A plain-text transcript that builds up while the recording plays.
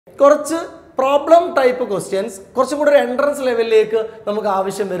കുറച്ച് problem type questions, കുറച്ചും കൂടെ ഒരു എൻട്രൻസ് ലെവലിലേക്ക് നമുക്ക്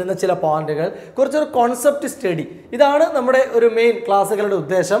ആവശ്യം വരുന്ന ചില പോയിന്റുകൾ, കുറച്ചൊരു കോൺസെപ്റ്റ് സ്റ്റഡി. ഇതാണ് നമ്മുടെ ഒരു മെയിൻ ക്ലാസ്സുകളുടെ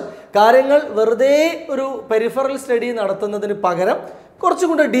ഉദ്ദേശം. കാര്യങ്ങൾ വെറുതെ ഒരു പെരിഫറൽ സ്റ്റഡി നടത്തുന്നതിന് പകരം കുറച്ചും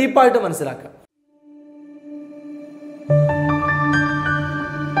കൂടെ ഡീപ്പായിട്ട് മനസ്സിലാക്കാം.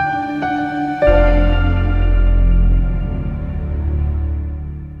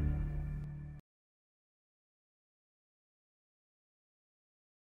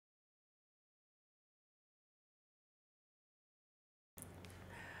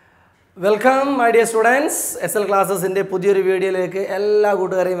 Welcome my dear students. SL ക്ലാസ്സസിൻ്റെ പുതിയൊരു വീഡിയോയിലേക്ക് എല്ലാ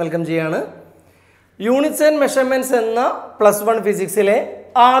കൂട്ടുകാരെയും വെൽക്കം ചെയ്യാണ്. യൂണിറ്റ്സ് ആൻഡ് മെഷർമെൻറ്റ്സ് എന്ന +1 ഫിസിക്സിലെ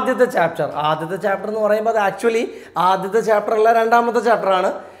ആദ്യത്തെ ചാപ്റ്റർ എന്ന് പറയുമ്പോൾ അത് ആക്ച്വലി ആദ്യത്തെ ചാപ്റ്റർ അല്ല, രണ്ടാമത്തെ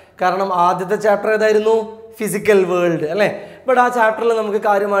ചാപ്റ്ററാണ്. കാരണം ആദ്യത്തെ ചാപ്റ്റർ ഏതായിരുന്നു? ഫിസിക്കൽ വേൾഡ് അല്ലേ. ബട്ട് ആ ചാപ്റ്ററിൽ നമുക്ക്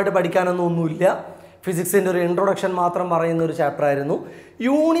കാര്യമായിട്ട് പഠിക്കാനൊന്നുമില്ല. ഫിസിക്സിൻ്റെ ഒരു ഇൻട്രൊഡക്ഷൻ മാത്രം പറയുന്ന ഒരു ചാപ്റ്റർ ആയിരുന്നു.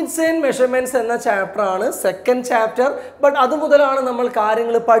 യൂണിറ്റ്സ് ആൻഡ് മെഷർമെൻറ്റ്സ് എന്ന ചാപ്റ്ററാണ് സെക്കൻഡ് ചാപ്റ്റർ. ബട്ട് അതുമുതലാണ് നമ്മൾ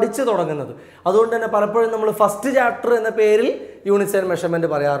കാര്യങ്ങൾ പഠിച്ചു തുടങ്ങുന്നത്. അതുകൊണ്ട് തന്നെ പലപ്പോഴും നമ്മൾ ഫസ്റ്റ് ചാപ്റ്റർ എന്ന പേരിൽ യൂണിറ്റ്സ് ആൻഡ് മെഷർമെൻറ്റ്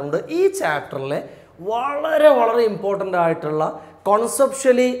പറയാറുണ്ട്. ഈ ചാപ്റ്ററിലെ വളരെ വളരെ ഇമ്പോർട്ടൻ്റ് ആയിട്ടുള്ള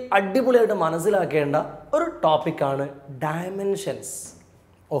കോൺസെപ്ച്വലി അടിപൊളിയായിട്ട് മനസ്സിലാക്കേണ്ട ഒരു ടോപ്പിക്കാണ് ഡയമെൻഷൻസ്.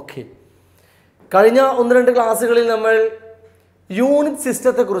 ഓക്കെ, കഴിഞ്ഞ 1-2 ക്ലാസ്സുകളിൽ നമ്മൾ യൂണിറ്റ്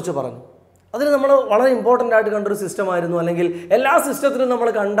സിസ്റ്റത്തെക്കുറിച്ച് പറഞ്ഞു. അതിൽ നമ്മൾ വളരെ ഇമ്പോർട്ടൻ്റ് ആയിട്ട് കണ്ടൊരു സിസ്റ്റമായിരുന്നു, അല്ലെങ്കിൽ എല്ലാ സിസ്റ്റത്തിലും നമ്മൾ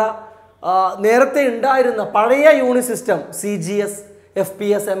കണ്ട നേരത്തെ ഉണ്ടായിരുന്ന പഴയ unit system CGS,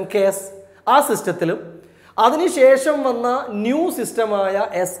 FPS, MKS ആ സിസ്റ്റത്തിലും അതിനുശേഷം വന്ന ന്യൂ സിസ്റ്റമായ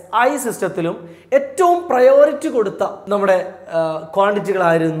SI സിസ്റ്റത്തിലും ഏറ്റവും പ്രയോറിറ്റി കൊടുത്ത നമ്മുടെ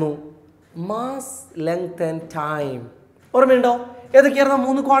ക്വാണ്ടിറ്റികളായിരുന്നു മാസ്, ലെങ്ത് ആൻഡ് ടൈം. ഓർമ്മയുണ്ടോ? ഏതൊക്കെയായിരുന്നു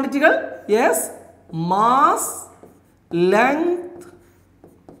 3 ക്വാണ്ടിറ്റികൾ? Yes, mass, length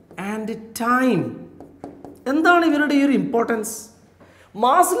and time. എന്താണ് ഇവരുടെ ഈ ഒരു ഇമ്പോർട്ടൻസ്?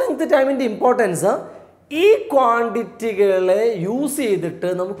 മാസ്, ലെങ്ത്, ടൈമിൻ്റെ ഇമ്പോർട്ടൻസ്, ഈ ക്വാണ്ടിറ്റികളെ യൂസ് ചെയ്തിട്ട്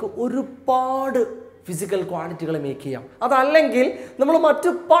നമുക്ക് ഒരുപാട് ഫിസിക്കൽ ക്വാണ്ടിറ്റികൾ മേക്ക് ചെയ്യാം. അതല്ലെങ്കിൽ നമ്മൾ മറ്റു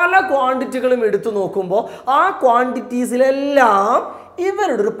പല ക്വാണ്ടിറ്റികളും എടുത്തു നോക്കുമ്പോൾ ആ ക്വാണ്ടിറ്റീസിലെല്ലാം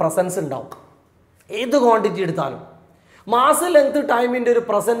ഇവരുടെ ഒരു പ്രസൻസ് ഉണ്ടാവും. ഏത് ക്വാണ്ടിറ്റി എടുത്താലും മാസ്, ലെങ്ത്, ടൈമിൻ്റെ ഒരു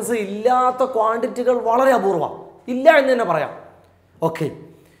പ്രസൻസ് ഇല്ലാത്ത ക്വാണ്ടിറ്റികൾ വളരെ അപൂർവം, ഇല്ല എന്ന് തന്നെ പറയാം. Okay,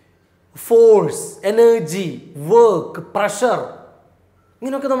 force, energy, work, pressure,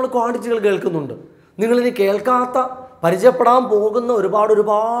 ഇങ്ങനെയൊക്കെ നമ്മൾ ക്വാണ്ടിറ്റികൾ കേൾക്കുന്നുണ്ട്. നിങ്ങളിനി കേൾക്കാത്ത, പരിചയപ്പെടാൻ പോകുന്ന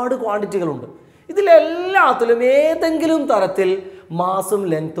ഒരുപാട് ക്വാണ്ടിറ്റികളുണ്ട്. ഇതിലെല്ലാത്തിലും ഏതെങ്കിലും തരത്തിൽ മാസും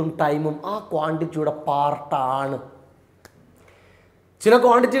ലെങ്ത്തും ടൈമും ആ ക്വാണ്ടിറ്റിയുടെ പാർട്ടാണ്. ചില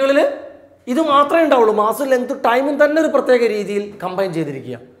ക്വാണ്ടിറ്റികളിൽ ഇത് മാത്രമേ ഉണ്ടാവുള്ളൂ, മാസും ലെങ്ത്തും ടൈമും തന്നെ ഒരു പ്രത്യേക രീതിയിൽ കമ്പൈൻ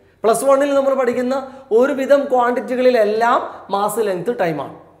ചെയ്തിരിക്കുക. +1 നമ്മൾ പഠിക്കുന്ന ഒരുവിധം ക്വാണ്ടിറ്റികളിലെല്ലാം മാസ്, ലെങ്ത്,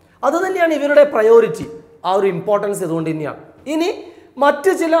 ടൈമാണ്. അതുതന്നെയാണ് ഇവരുടെ പ്രയോറിറ്റി, ആ ഒരു ഇമ്പോർട്ടൻസ് ഇതുകൊണ്ട് തന്നെയാണ്. ഇനി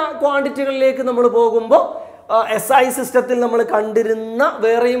മറ്റ് ചില ക്വാണ്ടിറ്റികളിലേക്ക് നമ്മൾ പോകുമ്പോൾ SI സിസ്റ്റത്തിൽ നമ്മൾ കണ്ടിരുന്ന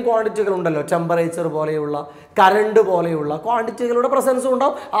വേറെയും ക്വാണ്ടിറ്റികൾ ഉണ്ടല്ലോ. ടെമ്പറേച്ചർ പോലെയുള്ള, കറണ്ട് പോലെയുള്ള ക്വാണ്ടിറ്റികളുടെ പ്രസൻസും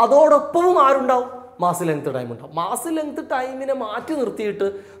ഉണ്ടാവും. അതോടൊപ്പവും ആരുണ്ടാവും? മാസ്, ലെങ്ത്, ടൈം ഉണ്ടാവും. മാസ്, ലെങ്ത്, ടൈമിനെ മാറ്റി നിർത്തിയിട്ട്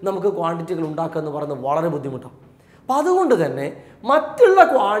നമുക്ക് ക്വാണ്ടിറ്റികൾ ഉണ്ടാക്കുക എന്ന് പറയുന്നത് വളരെ ബുദ്ധിമുട്ടാണ്. അപ്പം അതുകൊണ്ട് തന്നെ മറ്റുള്ള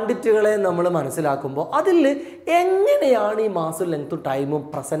ക്വാണ്ടിറ്റികളെ നമ്മൾ മനസ്സിലാക്കുമ്പോൾ അതിൽ എങ്ങനെയാണ് ഈ മാസും ലെങ്ത്തും ടൈമും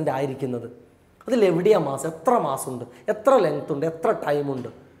പ്രസൻ്റ് ആയിരിക്കുന്നത്, അതിലെവിടെയാണ് മാസ്, എത്ര മാസുണ്ട്, എത്ര ലെങ്ത് ഉണ്ട്, എത്ര ടൈമുണ്ട്,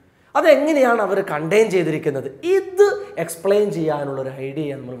 അതെങ്ങനെയാണ് അവർ കണ്ടെയ്ൻ ചെയ്തിരിക്കുന്നത്, ഇത് എക്സ്പ്ലെയിൻ ചെയ്യാനുള്ളൊരു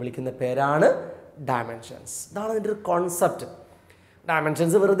ഐഡിയ നമ്മൾ വിളിക്കുന്ന പേരാണ് ഡയമെൻഷൻസ്. ഇതാണ് അതിൻ്റെ ഒരു കോൺസെപ്റ്റ്.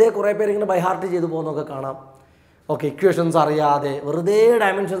 ഡയമെൻഷൻസ് വെറുതെ കുറേ പേര് ഇങ്ങനെ ബൈഹാർട്ട് ചെയ്തു പോകുന്നതൊക്കെ കാണാം. ഓക്കെ, ഇക്വേഷൻസ് അറിയാതെ വെറുതെ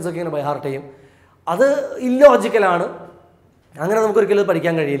ഡയമെൻഷൻസ് ഒക്കെ ഇങ്ങനെ ബൈഹാർട്ട് ചെയ്യും. അത് ഇല്ലോജിക്കലാണ്. അങ്ങനെ നമുക്കൊരിക്കലും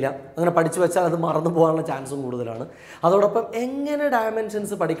പഠിക്കാൻ കഴിയില്ല. അങ്ങനെ പഠിച്ചു വെച്ചാൽ അത് മറന്നു പോകാനുള്ള ചാൻസും കൂടുതലാണ്. അതോടൊപ്പം എങ്ങനെ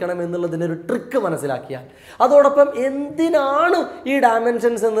ഡയമെൻഷൻസ് പഠിക്കണം എന്നുള്ളതിൻ്റെ ഒരു ട്രിക്ക് മനസ്സിലാക്കിയാൽ, അതോടൊപ്പം എന്തിനാണ് ഈ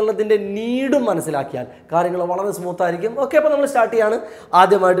ഡയമെൻഷൻസ് എന്നുള്ളതിൻ്റെ നീഡും മനസ്സിലാക്കിയാൽ കാര്യങ്ങൾ വളരെ സ്മൂത്തായിരിക്കും. ഓക്കെ, അപ്പോൾ നമ്മൾ സ്റ്റാർട്ട് ചെയ്യാണ്.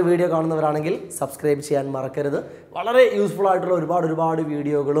 ആദ്യമായിട്ട് വീഡിയോ കാണുന്നവരാണെങ്കിൽ സബ്സ്ക്രൈബ് ചെയ്യാൻ മറക്കരുത്. വളരെ യൂസ്ഫുൾ ആയിട്ടുള്ള ഒരുപാട്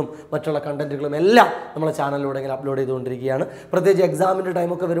വീഡിയോകളും മറ്റുള്ള കണ്ടന്റുകളും എല്ലാം നമ്മുടെ ചാനലിലൂടെ ഇങ്ങനെ അപ്ലോഡ് ചെയ്തുകൊണ്ടിരിക്കുകയാണ്. പ്രത്യേകിച്ച് എക്സാമിൻ്റെ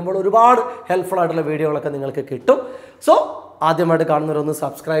ടൈമൊക്കെ വരുമ്പോൾ ഒരുപാട് ഹെൽപ്ഫുൾ ആയിട്ടുള്ള വീഡിയോകളൊക്കെ നിങ്ങൾക്ക് കിട്ടും. സോ ആദ്യമായിട്ട് കാണുന്നവരൊന്ന്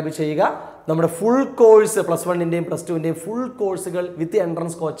സബ്സ്ക്രൈബ് ചെയ്യുക. നമ്മുടെ ഫുൾ കോഴ്സ് +1ൻ്റെയും +2ൻ്റെയും ഫുൾ കോഴ്സുകൾ വിത്ത്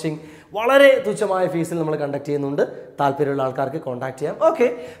എൻട്രൻസ് കോച്ചിങ് വളരെ തുച്ഛമായ ഫീസിൽ നമ്മൾ കണ്ടക്ട് ചെയ്യുന്നുണ്ട്. താല്പര്യമുള്ള ആൾക്കാർക്ക് കോൺടാക്ട് ചെയ്യാം. ഓക്കെ,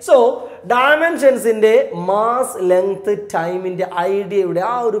 സോ ഡയമെൻഷൻസിൻ്റെ മാസ്, ലെങ്ത്, ടൈമിൻ്റെ ഐഡിയയുടെ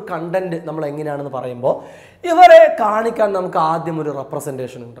ആ ഒരു കണ്ടന്റ് നമ്മൾ എങ്ങനെയാണെന്ന് പറയുമ്പോൾ ഇവരെ കാണിക്കാൻ നമുക്ക് ആദ്യം ഒരു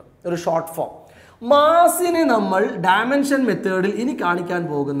റെപ്രസെൻറ്റേഷൻ ഉണ്ട്, ഒരു ഷോർട്ട് ഫോം. മാസിനെ നമ്മൾ ഡയമെൻഷൻ മെത്തേഡിൽ ഇനി കാണിക്കാൻ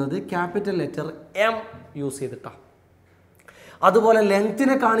പോകുന്നത് ക്യാപിറ്റൽ ലെറ്റർ M യൂസ് ചെയ്തിട്ടാണ്. അതുപോലെ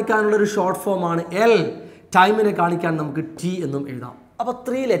ലെങ്ത്തിനെ കാണിക്കാനുള്ളൊരു ഷോർട്ട് ഫോമാണ് L, ടൈമിനെ കാണിക്കാൻ നമുക്ക് T എന്നും എഴുതാം. അപ്പോൾ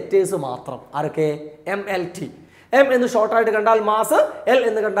 3 ലെറ്റേഴ്സ് മാത്രം. ആരൊക്കെ? MLT. എം എന്ന് ഷോർട്ടായിട്ട് കണ്ടാൽ മാസ്, എൽ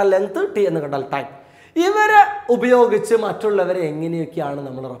എന്ന് കണ്ടാൽ ലെങ്ത്, ടി എന്ന് കണ്ടാൽ ടൈം. ഇവരെ ഉപയോഗിച്ച് മറ്റുള്ളവരെ എങ്ങനെയൊക്കെയാണ്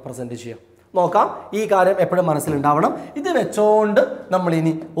നമ്മൾ റെപ്രസെൻറ്റ് ചെയ്യുക നോക്കാം. ഈ കാര്യം എപ്പോഴും മനസ്സിലുണ്ടാവണം. ഇത് വെച്ചോണ്ട് നമ്മൾ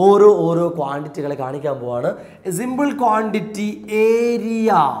ഇനി ഓരോ ക്വാണ്ടിറ്റികളെ കാണിക്കാൻ പോവാണ്. സിമ്പിൾ ക്വാണ്ടിറ്റി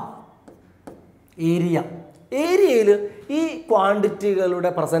ഏരിയയിൽ ഈ ക്വാണ്ടിറ്റികളുടെ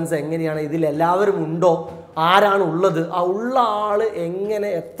പ്രസൻസ് എങ്ങനെയാണ്, ഇതിൽ എല്ലാവരും ഉണ്ടോ, ആരാണ് ഉള്ളത്, ആ ഉള്ള ആൾ എങ്ങനെ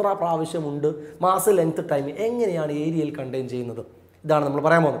എത്ര പ്രാവശ്യമുണ്ട്, മാസ്, ലെങ്ത്, ടൈം എങ്ങനെയാണ് ഏരിയയിൽ കണ്ടെയ്ൻ ചെയ്യുന്നത്, ഇതാണ് നമ്മൾ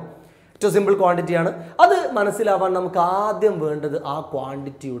പറയാൻ പോകുന്നത്. ഏറ്റവും സിമ്പിൾ ക്വാണ്ടിറ്റിയാണ്. അത് മനസ്സിലാവാൻ നമുക്ക് ആദ്യം വേണ്ടത് ആ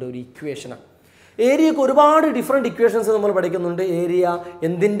ക്വാണ്ടിറ്റിയുടെ ഒരു ഇക്വേഷനാണ്. ഏരിയക്ക് ഒരുപാട് ഡിഫറെൻറ്റ് ഇക്വേഷൻസ് നമ്മൾ പഠിക്കുന്നുണ്ട്. ഏരിയ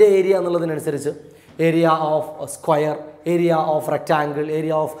എന്തിൻ്റെ area എന്നുള്ളതിനനുസരിച്ച് area of square, area of rectangle,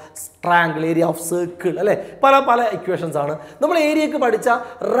 area of triangle, area of circle, അല്ലേ, പല ഇക്വേഷൻസ് ആണ്. നമ്മൾ ഏരിയക്ക് പഠിച്ച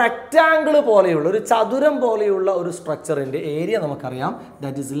റെക്റ്റാങ്കിൾ പോലെയുള്ള ഒരു ചതുരം പോലെയുള്ള ഒരു സ്ട്രക്ചറിൻ്റെ ഏരിയ നമുക്കറിയാം.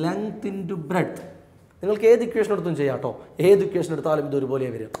 That is length into breadth. നിങ്ങൾക്ക് ഏത് ഇക്വേഷൻ എടുത്തും ചെയ്യാം കേട്ടോ. ഏത് ഇക്വേഷൻ എടുത്താലും ഇത് ഒരുപോലെ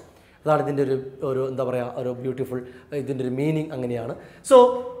വരും. അതാണ് ഇതിൻ്റെ ഒരു എന്താ പറയുക, ഒരു ബ്യൂട്ടിഫുൾ ഇതിൻ്റെ ഒരു മീനിങ് അങ്ങനെയാണ്. So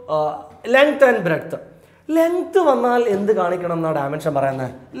length and breadth. Length വന്നാൽ എന്ത് കാണിക്കണം എന്നാണ് ഡയമെൻഷൻ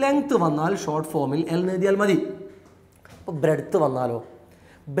പറയുന്നത്. ലെങ്ത് വന്നാൽ ഷോർട്ട് ഫോമിൽ എൽ എഴുതിയാൽ മതി. അപ്പോൾ ബ്രെഡ്ത്ത് വന്നാലോ,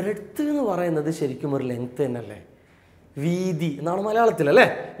 ബ്രെഡ്ത്ത് എന്ന് പറയുന്നത് ശരിക്കും ഒരു ലെങ്ത് തന്നെയല്ലേ, വീതി എന്നാണ് മലയാളത്തിൽ, അല്ലേ.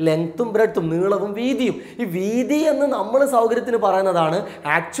 ലെങ്ത്തും ബ്രെഡ്ത്തും, നീളവും വീതിയും. ഈ വീതി എന്ന് നമ്മൾ സൗകര്യത്തിന് പറയുന്നതാണ്.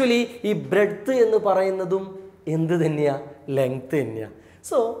 ആക്ച്വലി ഈ ബ്രെഡ്ത്ത് എന്ന് പറയുന്നതും എന്ത് തന്നെയാണ്, ലെങ്ത് തന്നെയാണ്.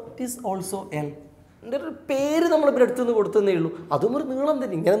 So it is also L. എൻ്റെ ഒരു പേര് നമ്മൾ ബ്രെഡ്ത്ത് എന്ന് കൊടുത്തതേ ഉള്ളൂ. അതും ഒരു നീളം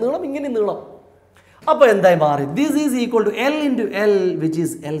തന്നെ, ഇങ്ങനെ നീളം, ഇങ്ങനെ നീളം. അപ്പോൾ എന്തായി മാറി, this is equal to L into L which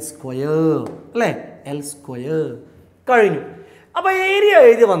is L square, അല്ലേ, എൽ സ്ക്വയർ. കഴിഞ്ഞു. അപ്പോൾ ഏരിയ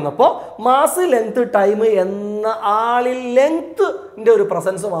എഴുതി വന്നപ്പോൾ മാസ്, ലെങ്ത്, ടൈം എന്ന ആളിൽ ലെങ്ത്തിൻ്റെ ഒരു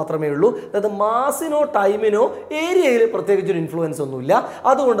പ്രസൻസ് മാത്രമേ ഉള്ളൂ. അതായത് മാസിനോ ടൈമിനോ ഏരിയയിൽ പ്രത്യേകിച്ചൊരു ഇൻഫ്ലുവൻസ് ഒന്നുമില്ല.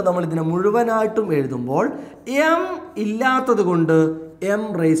 അതുകൊണ്ട് നമ്മൾ ഇതിനെ മുഴുവനായിട്ടും എഴുതുമ്പോൾ എം ഇല്ലാത്തത് കൊണ്ട് എം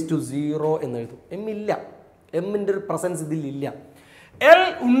റേസ് ടു 0 എന്ന് എഴുതും. എം ഇല്ല, എമ്മിൻ്റെ ഒരു പ്രസൻസ് ഇതിലില്ല. എൽ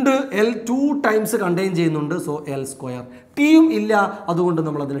ഉണ്ട്, എൽ 2 ടൈംസ് കണ്ടെയ്ൻ ചെയ്യുന്നുണ്ട്. So L square. ടിയും ഇല്ല, അതുകൊണ്ട്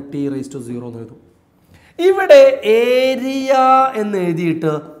നമ്മൾ അതിന് ടി റേസ് ടു 0 എന്ന് എഴുതും. ഇവിടെ ഏരിയ എന്ന്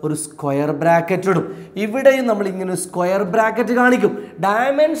എഴുതിയിട്ട് ഒരു സ്ക്വയർ ബ്രാക്കറ്റ് ഇടും. ഇവിടെയും നമ്മൾ ഇങ്ങനെ സ്ക്വയർ ബ്രാക്കറ്റ് കാണിക്കും.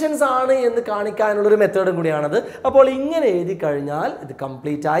 ഡയമെൻഷൻസ് ആണ് എന്ന് കാണിക്കാനുള്ളൊരു മെത്തേഡും കൂടിയാണത്. അപ്പോൾ ഇങ്ങനെ എഴുതി കഴിഞ്ഞാൽ ഇത്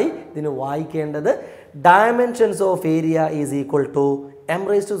കംപ്ലീറ്റ് ആയി. ഇതിന് വായിക്കേണ്ടത് dimensions of area is equal to M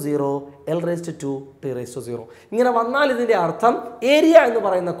raise to 0, L raise to 2, T raise to 0. ഇങ്ങനെ വന്നാൽ ഇതിൻ്റെ അർത്ഥം ഏരിയ എന്ന്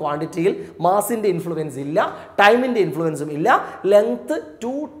പറയുന്ന ക്വാണ്ടിറ്റിയിൽ മാസിൻ്റെ ഇൻഫ്ലുവൻസ് ഇല്ല, ടൈമിൻ്റെ ഇൻഫ്ലുവൻസും ഇല്ല, ലെങ്ത്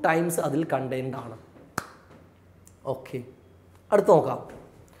 2 ടൈംസ് അതിൽ കണ്ടെയ്ൻഡ് ആണ്. ഓക്കെ, അടുത്ത് നോക്കാം.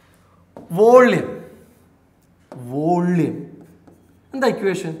 വോള്യം. എന്താ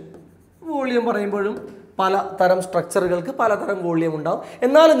ഇക്വേഷൻ? വോള്യം പറയുമ്പോഴും പലതരം സ്ട്രക്ചറുകൾക്ക് പലതരം വോള്യം ഉണ്ടാവും.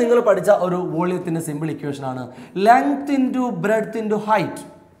 എന്നാലും നിങ്ങൾ പഠിച്ച ഒരു വോള്യത്തിൻ്റെ സിമ്പിൾ ഇക്വേഷൻ ആണ് length into breadth into height.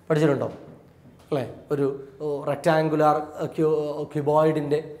 പഠിച്ചിട്ടുണ്ടോ, അല്ലേ? ഒരു റെക്റ്റാങ്കുലാർ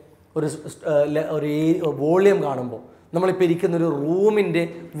ക്യൂബോയിഡിൻ്റെ ഒരു വോള്യം കാണുമ്പോൾ, നമ്മളിപ്പോൾ ഇരിക്കുന്നൊരു റൂമിൻ്റെ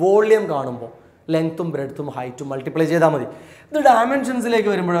വോള്യം കാണുമ്പോൾ ലെങ്ത്തും ബ്രെഡ്ത്തും ഹൈറ്റും മൾട്ടിപ്ലൈ ചെയ്താൽ മതി. ഇത് ഡയമെൻഷൻസിലേക്ക്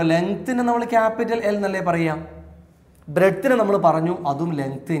വരുമ്പോഴോ ലെങ്ത്തിന് നമ്മൾ ക്യാപിറ്റൽ എൽ എന്നല്ലേ പറയാം, ബ്രെഡ്ത്തിന് നമ്മൾ പറഞ്ഞു അതും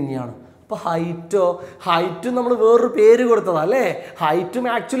ലെങ്ത്ത് തന്നെയാണ്. അപ്പോൾ ഹൈറ്റും നമ്മൾ വേറൊരു പേര് കൊടുത്തതാ, അല്ലേ? ഹൈറ്റും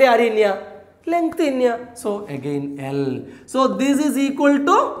ആക്ച്വലി ആര് തന്നെയാ, ലെങ്ത്ത് തന്നെയാ. So again L. So this is equal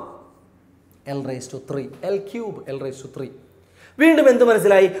to L raise to 3, L cube, L raise to 3. വീണ്ടും എന്ത്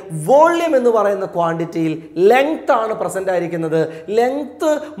മനസ്സിലായി? വോള്യം എന്ന് പറയുന്ന ക്വാണ്ടിറ്റിയിൽ ലെങ്ത് ആണ് പ്രസന്റ് ആയിരിക്കുന്നത്. ലെങ്ത്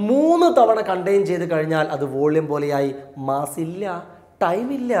 3 തവണ കണ്ടെയ്ൻ ചെയ്ത് കഴിഞ്ഞാൽ അത് വോള്യം പോലെയായി. മാസ് ഇല്ല, ടൈം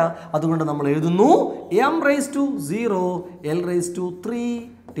ഇല്ല. അതുകൊണ്ട് നമ്മൾ എഴുതുന്നു M raise to 0, L raise to 3,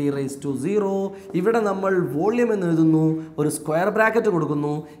 T raise to 0. ഇവിടെ നമ്മൾ വോള്യം എന്ന് എഴുതുന്നു, ഒരു സ്ക്വയർ ബ്രാക്കറ്റ്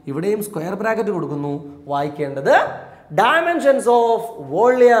കൊടുക്കുന്നു, ഇവിടെയും സ്ക്വയർ ബ്രാക്കറ്റ് കൊടുക്കുന്നു. വായിക്കേണ്ടത് dimensions of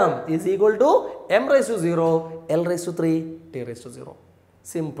volume is equal to m raised to 0, l raised to 3, t raised to 0.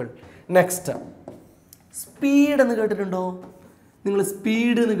 Simple. Next, speed എന്ന് കേട്ടിട്ടുണ്ടോ? നിങ്ങൾ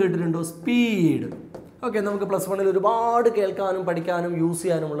സ്പീഡ് എന്ന് കേട്ടിട്ടുണ്ടോ? സ്പീഡ്. ഓക്കെ, നമുക്ക് +1 ഒരുപാട് കേൾക്കാനും പഠിക്കാനും യൂസ്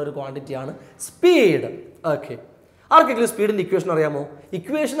ചെയ്യാനുമുള്ള ഒരു ക്വാണ്ടിറ്റിയാണ് സ്പീഡ്. ഓക്കെ, ആർക്കെങ്കിലും സ്പീഡിൻ്റെ ഇക്വേഷൻ അറിയാമോ?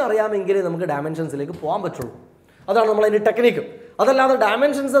 ഇക്വേഷൻ അറിയാമെങ്കിലേ നമുക്ക് ഡയമെൻഷൻസിലേക്ക് പോകാൻ പറ്റുള്ളൂ. അതാണ് നമ്മളതിൻ്റെ ടെക്നിക്ക്. അതല്ലാതെ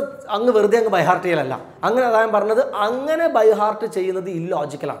ഡയമെൻഷൻസ് അങ്ങ് വെറുതെ അങ്ങ് ബൈഹാർട്ട് ചെയ്യലല്ല. അങ്ങനെ അതാ ഞാൻ പറഞ്ഞത്, അങ്ങനെ ബൈഹാർട്ട് ചെയ്യുന്നത്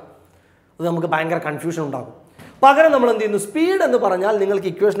ഇല്ലോജിക്കലാണ്. അത് നമുക്ക് ഭയങ്കര കൺഫ്യൂഷൻ ഉണ്ടാകും. പകരം നമ്മൾ എന്ത് ചെയ്യുന്നു, സ്പീഡ് എന്ന് പറഞ്ഞാൽ നിങ്ങൾക്ക്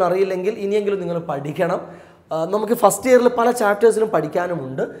ഇക്വേഷൻ അറിയില്ലെങ്കിൽ ഇനിയെങ്കിലും നിങ്ങൾ പഠിക്കണം. നമുക്ക് ഫസ്റ്റ് ഇയറിൽ പല ചാപ്റ്റേഴ്സിലും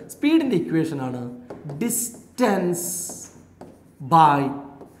പഠിക്കാനുമുണ്ട്. സ്പീഡിൻ്റെ ഇക്വേഷനാണ് ഡിസ്റ്റൻസ് ബൈ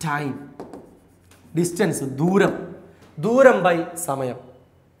ടൈം. ഡിസ്റ്റൻസ് ദൂരം ബൈ സമയം.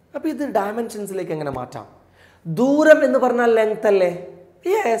 അപ്പോൾ ഇത് ഡയമെൻഷൻസിലേക്ക് എങ്ങനെ മാറ്റാം? ദൂരം എന്ന് പറഞ്ഞാൽ ലെങ്ത് അല്ലേ?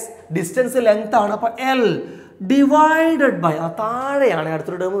 യെസ്, ഡിസ്റ്റൻസ് ലെങ്ത് ആണ്. അപ്പോൾ എൽ ഡിവൈഡഡ് ബൈ ആ താഴെയാണ്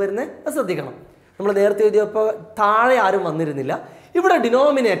അടുത്തൊരു ടേം വരുന്നത്, അത് ശ്രദ്ധിക്കണം. നമ്മൾ നേരത്തെ എഴുതിയപ്പോൾ താഴെ ആരും വന്നിരുന്നില്ല. ഇവിടെ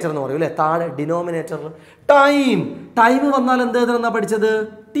ഡിനോമിനേറ്റർ എന്ന് പറയും അല്ലേ, താഴെ ഡിനോമിനേറ്ററിൽ ടൈം വന്നാൽ എന്ത് എഴുതണം പഠിച്ചത്,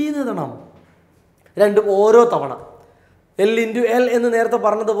 ടി എന്ന് എഴുതണം. രണ്ടും ഓരോ തവണ എൽ ഇൻറ്റു എൽ എന്ന് നേരത്തെ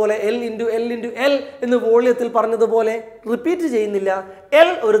പറഞ്ഞതുപോലെ എൽ ഇൻറ്റു എൽ എന്ന് വോള്യത്തിൽ പറഞ്ഞതുപോലെ റിപ്പീറ്റ് ചെയ്യുന്നില്ല. എൽ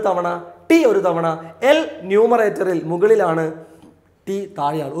ഒരു തവണ, ടി ഒരു തവണ. എൽ ന്യൂമറേറ്ററിൽ മുകളിലാണ്, ടി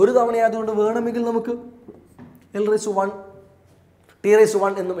താഴെയാണ്. ഒരു തവണ ആയതുകൊണ്ട് വേണമെങ്കിൽ നമുക്ക് L1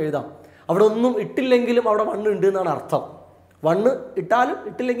 T1 എന്നും എഴുതാം. അവിടെ ഒന്നും ഇട്ടില്ലെങ്കിലും അവിടെ 1 ഉണ്ട് എന്നാണ് അർത്ഥം. 1 ഇട്ടാലും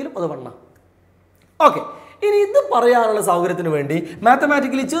ഇട്ടില്ലെങ്കിലും അത് 1. ഓക്കെ, ഇനി ഇത് പറയാനുള്ള സൗകര്യത്തിന് വേണ്ടി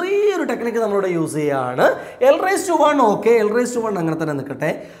മാത്തമാറ്റിക്കലി ചെറിയൊരു ടെക്നിക്ക് നമ്മളിവിടെ യൂസ് ചെയ്യുകയാണ്. L1 ഓക്കെ, L1 അങ്ങനെ തന്നെ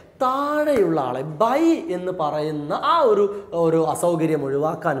നിൽക്കട്ടെ. താഴെയുള്ള ആളെ ബൈ എന്ന് പറയുന്ന ആ ഒരു അസൗകര്യം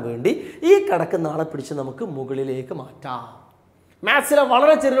ഒഴിവാക്കാൻ വേണ്ടി ഈ കിടക്കുന്ന ആളെ പിടിച്ച് നമുക്ക് മുകളിലേക്ക് മാറ്റാം. മാത്സിലെ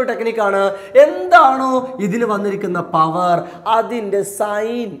വളരെ ചെറിയൊരു ടെക്നിക്കാണ്. എന്താണോ ഇതിന് വന്നിരിക്കുന്ന പവർ അതിൻ്റെ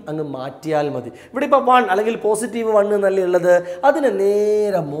സൈൻ അങ്ങ് മാറ്റിയാൽ മതി. ഇവിടെ ഇപ്പോൾ 1 അല്ലെങ്കിൽ പോസിറ്റീവ് 1 എന്നല്ലേ ഉള്ളത്, അതിനെ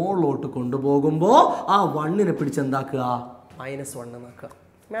നേരെ മുകളിലോട്ട് കൊണ്ടുപോകുമ്പോൾ ആ 1നെ പിടിച്ചെന്താക്കുക, -1 എന്നാക്കുക.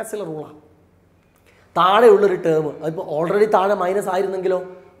 മാത്സിലെ റൂളാണ്. താഴെയുള്ളൊരു ടേം അതിപ്പോൾ ഓൾറെഡി താഴെ മൈനസ് ആയിരുന്നെങ്കിലോ,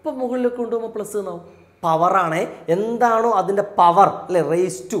 ഇപ്പോൾ മുകളിലേക്ക് കൊണ്ടുപോകുമ്പോൾ പ്ലസ് എന്നാവും. പവറാണ്, എന്താണോ അതിൻ്റെ പവർ അല്ലെ,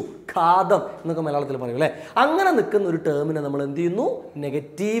 റേസ് ടു ഘാതം എന്നൊക്കെ മലയാളത്തിൽ പറയും അല്ലേ. അങ്ങനെ നിൽക്കുന്ന ഒരു ടേമിനെ നമ്മൾ എന്ത് ചെയ്യുന്നു,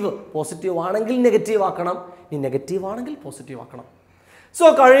 നെഗറ്റീവ്. പോസിറ്റീവ് ആണെങ്കിൽ നെഗറ്റീവ് ആക്കണം, ഇനി നെഗറ്റീവ് ആണെങ്കിൽ പോസിറ്റീവ് ആക്കണം. സോ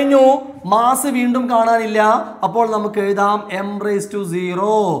കഴിഞ്ഞു. മാസ് വീണ്ടും കാണാനില്ല. അപ്പോൾ നമുക്ക് എഴുതാം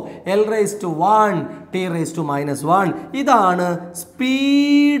m⁻0 L⁻1 T⁻⁻1. ഇതാണ്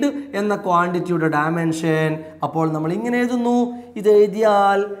സ്പീഡ് എന്ന ക്വാണ്ടിറ്റിയുടെ ഡയമെൻഷൻ. അപ്പോൾ നമ്മൾ ഇങ്ങനെ എഴുതുന്നു. ഇത്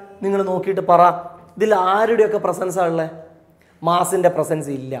എഴുതിയാൽ നിങ്ങൾ നോക്കിയിട്ട് പറ, ഇതിൽ ആരുടെയൊക്കെ പ്രസൻസ് ആണുള്ളത്? മാസിൻ്റെ പ്രസൻസ്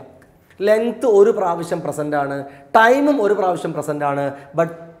ഇല്ല. ലെങ്ത് ഒരു പ്രാവശ്യം പ്രസൻ്റ് ആണ്, ടൈമും ഒരു പ്രാവശ്യം പ്രസൻ്റ് ആണ്.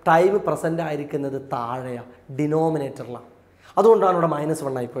 ബട്ട് ടൈം പ്രസൻ്റ് ആയിരിക്കുന്നത് താഴെയാണ്, ഡിനോമിനേറ്ററിലാണ്. അതുകൊണ്ടാണ് ഇവിടെ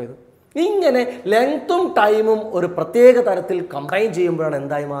 -1 ആയിപ്പോയത്. ഇങ്ങനെ ലെങ്ത്തും ടൈമും ഒരു പ്രത്യേക തരത്തിൽ കമ്പൈൻ ചെയ്യുമ്പോഴാണ്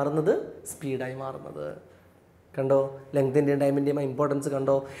എന്തായി മാറുന്നത്, സ്പീഡായി മാറുന്നത്. കണ്ടോ ലെങ്തിൻ്റെയും ടൈമിൻ്റെയും ഇമ്പോർട്ടൻസ്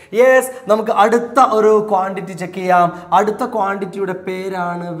കണ്ടോ? യെസ്, നമുക്ക് അടുത്ത ഒരു ക്വാണ്ടിറ്റി ചെക്ക് ചെയ്യാം. അടുത്ത ക്വാണ്ടിറ്റിയുടെ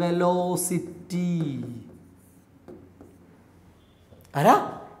പേരാണ് വെലോസിറ്റി. ആരാ?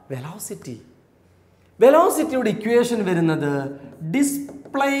 വെലോസിറ്റി. വെലോസിറ്റിയുടെ ഇക്വേഷൻ വരുന്നത്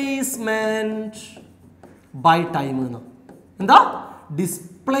ഡിസ്പ്ലേസ്മെന്റ് ബൈ ടൈം എന്ന്. എന്താ?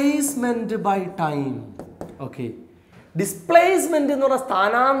 Displacement by time. Okay, displacement എന്ന് പറഞ്ഞാൽ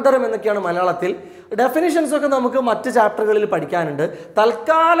സ്ഥാനാന്തരം എന്നൊക്കെയാണ് മലയാളത്തിൽ. ഡെഫിനിഷൻസ് ഒക്കെ നമുക്ക് മറ്റ് ചാപ്റ്ററുകളിൽ പഠിക്കാനുണ്ട്.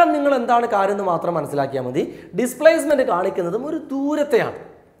 തൽക്കാലം നിങ്ങൾ എന്താണ് കാര്യം എന്ന് മാത്രം മനസ്സിലാക്കിയാൽ മതി. ഡിസ്പ്ലേസ്മെന്റ് കാണിക്കുന്നതും ഒരു ദൂരത്തെയാണ്.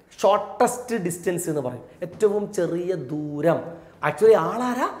 ഷോർട്ടസ്റ്റ് ഡിസ്റ്റൻസ് എന്ന് പറയും, ഏറ്റവും ചെറിയ ദൂരം. ആക്ച്വലി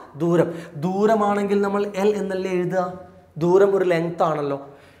ആളാരാ? ദൂരം. ദൂരമാണെങ്കിൽ നമ്മൾ L എന്നല്ലേ എഴുതുക, ദൂരം ഒരു ലെങ്ത് ആണല്ലോ.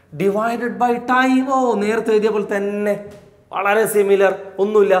 Divided by time. ഓ, നേരത്തെ എഴുതിയ പോലെ തന്നെ വളരെ സിമിലർ,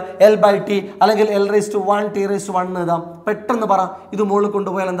 ഒന്നുമില്ല. L/T അല്ലെങ്കിൽ L⁻1 T⁻1 എഴുതാം. പെട്ടെന്ന് പറ, ഇത് മുകളിൽ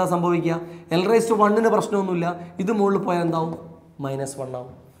കൊണ്ടുപോയാൽ എന്താ സംഭവിക്കുക? L⁻1ന് പ്രശ്നമൊന്നുമില്ല, ഇത് മുകളിൽ പോയാൽ എന്താവും? -1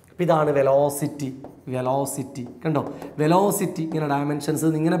 ആവും. അപ്പം ഇതാണ് വെലോസിറ്റി. വെലോസിറ്റി കണ്ടോ? വെലോസിറ്റി ഇങ്ങനെ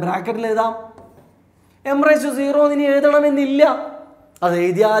ഡയമെൻഷൻസ് ഇങ്ങനെ ബ്രാക്കറ്റിൽ എഴുതാം. m⁻0 ഇനി എഴുതണമെന്നില്ല, അത്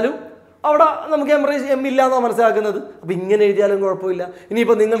എഴുതിയാലും അവിടെ നമുക്ക് m ഇല്ല എന്നാണ് മനസ്സിലാക്കുന്നത്. അപ്പം ഇങ്ങനെ എഴുതിയാലും കുഴപ്പമില്ല.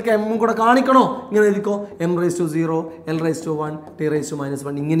 ഇനിയിപ്പോൾ നിങ്ങൾക്ക് m കൂടെ കാണിക്കണോ, ഇങ്ങനെ എഴുതിക്കോ. m⁻0 L⁻1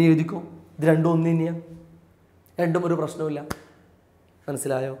 T⁻1 ഇങ്ങനെ എഴുതിക്കോ. ഇത് രണ്ടും ഒന്ന് തന്നെയാണ്, രണ്ടും ഒരു പ്രശ്നമില്ല.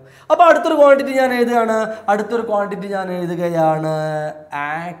 മനസ്സിലായോ? അപ്പോൾ അടുത്തൊരു ക്വാണ്ടിറ്റി ഞാൻ എഴുതുകയാണ്. അടുത്തൊരു ക്വാണ്ടിറ്റി ഞാൻ എഴുതുകയാണ്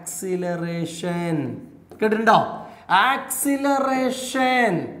ആക്സിലറേഷൻ. കേട്ടിട്ടുണ്ടോ?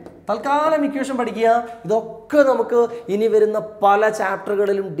 ആക്സിലറേഷൻ. തൽക്കാലം ഇക്വേഷൻ പഠിക്കുക. ഇതൊക്കെ നമുക്ക് ഇനി വരുന്ന പല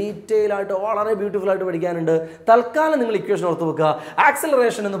ചാപ്റ്ററുകളിലും ഡീറ്റെയിൽ ആയിട്ട് വളരെ ബ്യൂട്ടിഫുൾ ആയിട്ട് പഠിക്കാനുണ്ട്. തൽക്കാലം നിങ്ങൾ ഇക്വേഷൻ ഓർത്ത് വെക്കുക.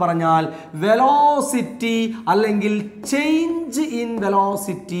 ആക്സിലറേഷൻ എന്ന് പറഞ്ഞാൽ വെലോസിറ്റി അല്ലെങ്കിൽ change in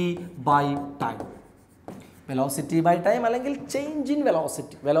velocity by time. Velocity by time അല്ലെങ്കിൽ ചേഞ്ച് ഇൻ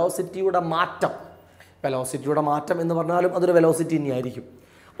വെലോസിറ്റി, വെലോസിറ്റിയുടെ മാറ്റം. വെലോസിറ്റിയുടെ മാറ്റം എന്ന് പറഞ്ഞാലും അതൊരു വെലോസിറ്റി തന്നെയായിരിക്കും.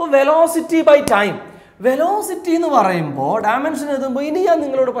 അപ്പോൾ വെലോസിറ്റി ബൈ ടൈം. വെലോസിറ്റി എന്ന് പറയുമ്പോൾ ഡയമെൻഷൻ എഴുതുമ്പോൾ ഇനി ഞാൻ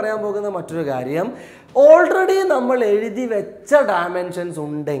നിങ്ങളോട് പറയാൻ പോകുന്ന മറ്റൊരു കാര്യം, ഓൾറെഡി നമ്മൾ എഴുതി വെച്ച ഡയമെൻഷൻസ്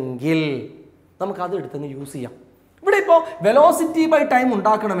ഉണ്ടെങ്കിൽ നമുക്കത് എടുത്തങ്ങ് യൂസ് ചെയ്യാം. ഇവിടെ ഇപ്പോൾ വെലോസിറ്റി ബൈ ടൈം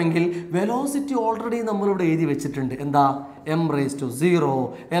ഉണ്ടാക്കണമെങ്കിൽ വെലോസിറ്റി ഓൾറെഡി നമ്മളിവിടെ എഴുതി വെച്ചിട്ടുണ്ട്. എന്താ? m⁻0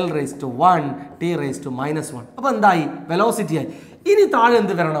 L⁻1 T⁻1. അപ്പോൾ എന്തായി? വെലോസിറ്റി ആയി. ഇനി താഴെ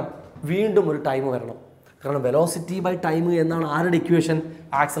എന്ത് വരണം? വീണ്ടും ഒരു ടൈം വരണം. കാരണം വെലോസിറ്റി ബൈ ടൈം എന്നാണ് ആരുടെ ഇക്വേഷൻ?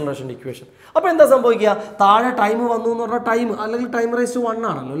 ആക്സലറേഷൻ്റെ ഇക്വേഷൻ. അപ്പോൾ എന്താ സംഭവിക്കുക? താഴെ ടൈം വന്നു എന്ന് പറഞ്ഞാൽ ടൈം അല്ലെങ്കിൽ T⁻1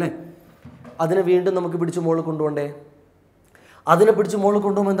 ആണല്ലോ അല്ലേ. അതിനെ വീണ്ടും നമുക്ക് പിടിച്ച് മുകളിൽ കൊണ്ടുപോകണ്ടേ? അതിനെ പിടിച്ച് മുകളിൽ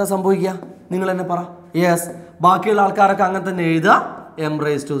കൊണ്ടുപോകുമ്പോൾ എന്താ സംഭവിക്കുക? നിങ്ങൾ തന്നെ പറ. യെസ്, ബാക്കിയുള്ള ആൾക്കാരൊക്കെ അങ്ങനെ തന്നെ എഴുതുക.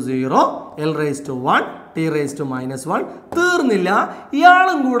 m⁻0 L⁻1 T raise to -1. തീർന്നില്ല,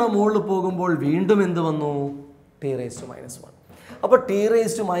 ഇയാളും കൂടെ മുകളിൽ പോകുമ്പോൾ വീണ്ടും എന്ത് വന്നു? T raise to -1. അപ്പോൾ ടി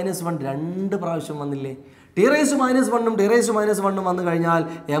റേസ് ടു -1 2 പ്രാവശ്യം വന്നില്ലേ? T raise to -1ഉം T raise to -1ഉം വന്നു കഴിഞ്ഞാൽ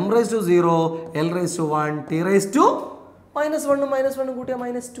M raise to 0, L raise to 1, T raise to -1ഉം -1ഉം കൂട്ടിയാൽ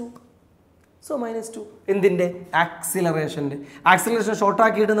 -2. സോ -2 എന്തിൻ്റെ? ആക്സിലറേഷൻ്റെ. ആക്സിലറേഷൻ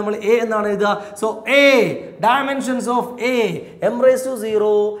ഷോർട്ടാക്കിയിട്ട് നമ്മൾ എ എന്നാണ് എഴുതുക. So A dimensions of A M raise to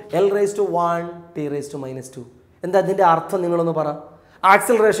 0, L raise to 1, T raise to -2. എന്താ അതിൻ്റെ അർത്ഥം നിങ്ങളൊന്ന് പറ.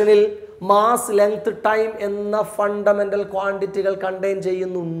 ആക്സിലറേഷനിൽ മാസ്, ലെങ്ത്, ടൈം എന്ന ഫണ്ടമെന്റൽ ക്വാണ്ടിറ്റികൾ കണ്ടെയ്ൻ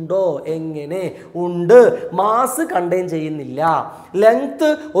ചെയ്യുന്നുണ്ടോ? എങ്ങനെ ഉണ്ട്? മാസ് കണ്ടെയ്ൻ ചെയ്യുന്നില്ല, ലെങ്ത്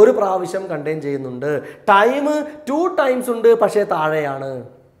ഒരു പ്രാവശ്യം കണ്ടെയ്ൻ ചെയ്യുന്നുണ്ട്, ടൈം 2 ടൈംസ് ഉണ്ട് പക്ഷേ താഴെയാണ്.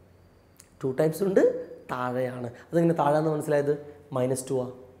 2 ടൈംസ് ഉണ്ട്, താഴെയാണ്. അതെങ്ങനെ താഴെന്ന് മനസ്സിലായത്? -2 ആ.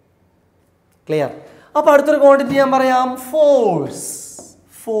 ക്ലിയർ? അപ്പോൾ അടുത്തൊരു ക്വാണ്ടിറ്റി ഞാൻ പറയാം, ഫോഴ്സ്.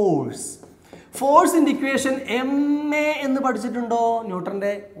 ഫോഴ്സിൻ്റെ ഇക്വേഷൻ എം എ എന്ന് പഠിച്ചിട്ടുണ്ടോ? ന്യൂട്ടൻ്റെ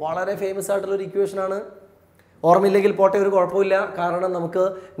വളരെ ഫേമസ് ആയിട്ടുള്ള ഒരു ഇക്വേഷനാണ്. ഓർമ്മയില്ലെങ്കിൽ പോട്ടെ, ഒരു കുഴപ്പമില്ല. കാരണം നമുക്ക്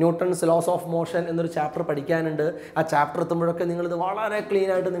ന്യൂട്ടൺസ് ലോസ് ഓഫ് മോഷൻ എന്നൊരു ചാപ്റ്റർ പഠിക്കാനുണ്ട്. ആ ചാപ്റ്റർ എത്തുമ്പോഴൊക്കെ നിങ്ങളിത് വളരെ ക്ലീൻ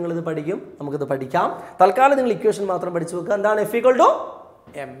ആയിട്ട് നിങ്ങളിത് പഠിക്കും. നമുക്കിത് പഠിക്കാം. തൽക്കാലം നിങ്ങൾ ഇക്വേഷൻ മാത്രം പഠിച്ചു വെക്കുക. എന്താണ് F =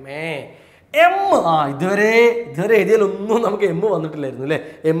 എം എ? എം ഇതുവരെ എഴുതിയാലൊന്നും നമുക്ക് എം വന്നിട്ടില്ലായിരുന്നു അല്ലേ?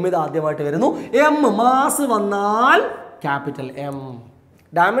 എം ഇത് ആദ്യമായിട്ട് വരുന്നു. എം മാസ് വന്നാൽ ക്യാപിറ്റൽ എം.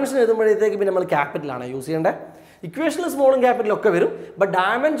 ഡയമെൻഷൻ എഴുതുമ്പോഴത്തേക്ക് പിന്നെ നമ്മൾ ക്യാപിറ്റലാണ് യൂസ് ചെയ്യേണ്ടത്. ഇക്വേഷനിൽ സ്മോളും ക്യാപിറ്റലും ഒക്കെ വരും. ബട്ട്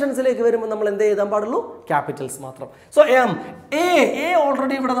ഡയമെൻഷൻസിലേക്ക് വരുമ്പോൾ നമ്മൾ എന്ത് എഴുതാൻ പാടുള്ളൂ? ക്യാപിറ്റൽസ് മാത്രം. സോ എം എ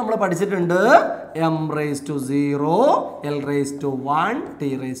ഓൾറെഡി ഇവിടെ നമ്മൾ പഠിച്ചിട്ടുണ്ട്. M raise to 0, L raise to 1, T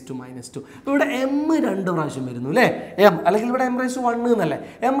raise to -2. അപ്പോൾ ഇവിടെ എം 2 പ്രാവശ്യം വരുന്നു അല്ലേ? എം അല്ലെങ്കിൽ ഇവിടെ എം റേസ് ടു 1 എന്നല്ലേ?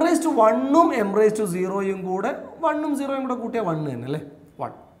 M raise to 1ഉം M raise to 0യും കൂടെ 1ഉം 0യും കൂടെ കൂട്ടിയാൽ 1 തന്നെ അല്ലേ?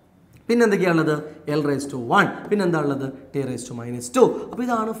 1. പിന്നെ എന്തൊക്കെയാണുള്ളത്? L raise to 1. പിന്നെ എന്താ ഉള്ളത്? T raise to -2. അപ്പോൾ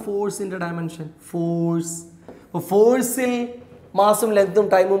ഇതാണ് ഫോഴ്സിൻ്റെ ഡയമെൻഷൻ. അപ്പോൾ ഫോഴ്സിൽ മാസും ലെങ്ത്തും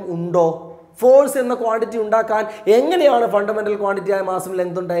ടൈമും ഉണ്ടോ? ഫോഴ്സ് എന്ന ക്വാണ്ടിറ്റി ഉണ്ടാക്കാൻ എങ്ങനെയാണ് ഫണ്ടമെന്റൽ ക്വാണ്ടിറ്റിയായ മാസും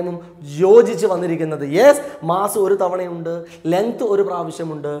ലെങ്ത്തും ടൈമും യോജിച്ച് വന്നിരിക്കുന്നത്? യെസ്, മാസ് ഒരു തവണയുണ്ട്, ലെങ്ത് ഒരു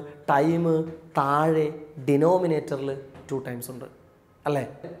പ്രാവശ്യമുണ്ട്, ടൈം താഴെ ഡിനോമിനേറ്ററിൽ 2 ടൈംസ് ഉണ്ട് അല്ലേ?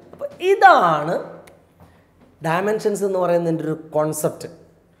 അപ്പോൾ ഇതാണ് ഡയമെൻഷൻസ് എന്ന് പറയുന്നതിൻ്റെ ഒരു കോൺസെപ്റ്റ്.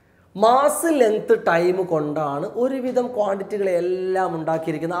 മാസ്, ലെങ്ത്, ടൈം കൊണ്ടാണ് ഒരുവിധം ക്വാണ്ടിറ്റികളെല്ലാം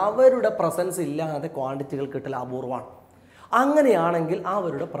ഉണ്ടാക്കിയിരിക്കുന്നത്. അവരുടെ പ്രസൻസ് ഇല്ലാതെ ക്വാണ്ടിറ്റികൾ കിട്ടൽ അപൂർവമാണ്. അങ്ങനെയാണെങ്കിൽ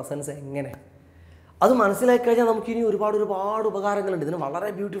അവരുടെ പ്രസൻസ് എങ്ങനെ? അത് മനസ്സിലാക്കി കഴിഞ്ഞാൽ നമുക്കിനി ഒരുപാട് ഉപകാരങ്ങളുണ്ട്. ഇതിന് വളരെ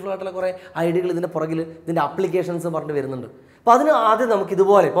ബ്യൂട്ടിഫുൾ ആയിട്ടുള്ള കുറേ ഐഡിയകൾ ഇതിൻ്റെ പുറകിൽ, ഇതിൻ്റെ അപ്ലിക്കേഷൻസ് പറഞ്ഞിട്ട് വരുന്നുണ്ട്. അപ്പോൾ അതിന് ആദ്യം നമുക്ക്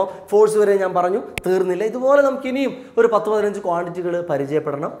ഇതുപോലെ, ഇപ്പോൾ ഫോഴ്സ് വരെ ഞാൻ പറഞ്ഞു, തീർന്നില്ല. ഇതുപോലെ നമുക്ക് ഇനിയും ഒരു 10-15 ക്വാണ്ടിറ്റികൾ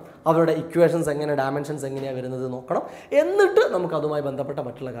പരിചയപ്പെടണം. അവരുടെ ഇക്വേഷൻസ് എങ്ങനെ, ഡയമെൻഷൻസ് എങ്ങനെയാണ് വരുന്നത് നോക്കണം. എന്നിട്ട് നമുക്ക് അതുമായി ബന്ധപ്പെട്ട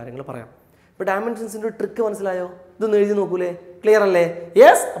മറ്റുള്ള കാര്യങ്ങൾ പറയാം. ഇപ്പോൾ ഡയമെൻഷൻസിൻ്റെ ഒരു ട്രിക്ക് മനസ്സിലായോ? ഇതൊന്ന് എഴുതി നോക്കൂലേ? ക്ലിയർ അല്ലേ?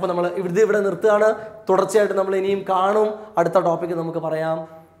 യെസ്. അപ്പോൾ നമ്മൾ ഇവിടെ നിർത്തുകയാണ്. തുടർച്ചയായിട്ട് നമ്മൾ ഇനിയും കാണും. അടുത്ത ടോപ്പിക്ക് നമുക്ക് പറയാം.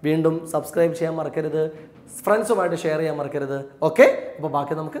 വീണ്ടും സബ്സ്ക്രൈബ് ചെയ്യാൻ മറക്കരുത്, ഫ്രണ്ട്സുമായിട്ട് ഷെയർ ചെയ്യാൻ മറക്കരുത്. ഓക്കെ, അപ്പോൾ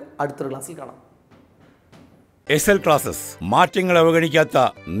ബാക്കി നമുക്ക് അടുത്തൊരു ക്ലാസ്സിൽ കാണാം. SL ക്ലാസ്സസ്, മാറ്റങ്ങൾ അവഗണിക്കാത്ത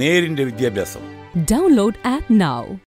നേരിന്റെ വിദ്യാഭ്യാസം. Download app now.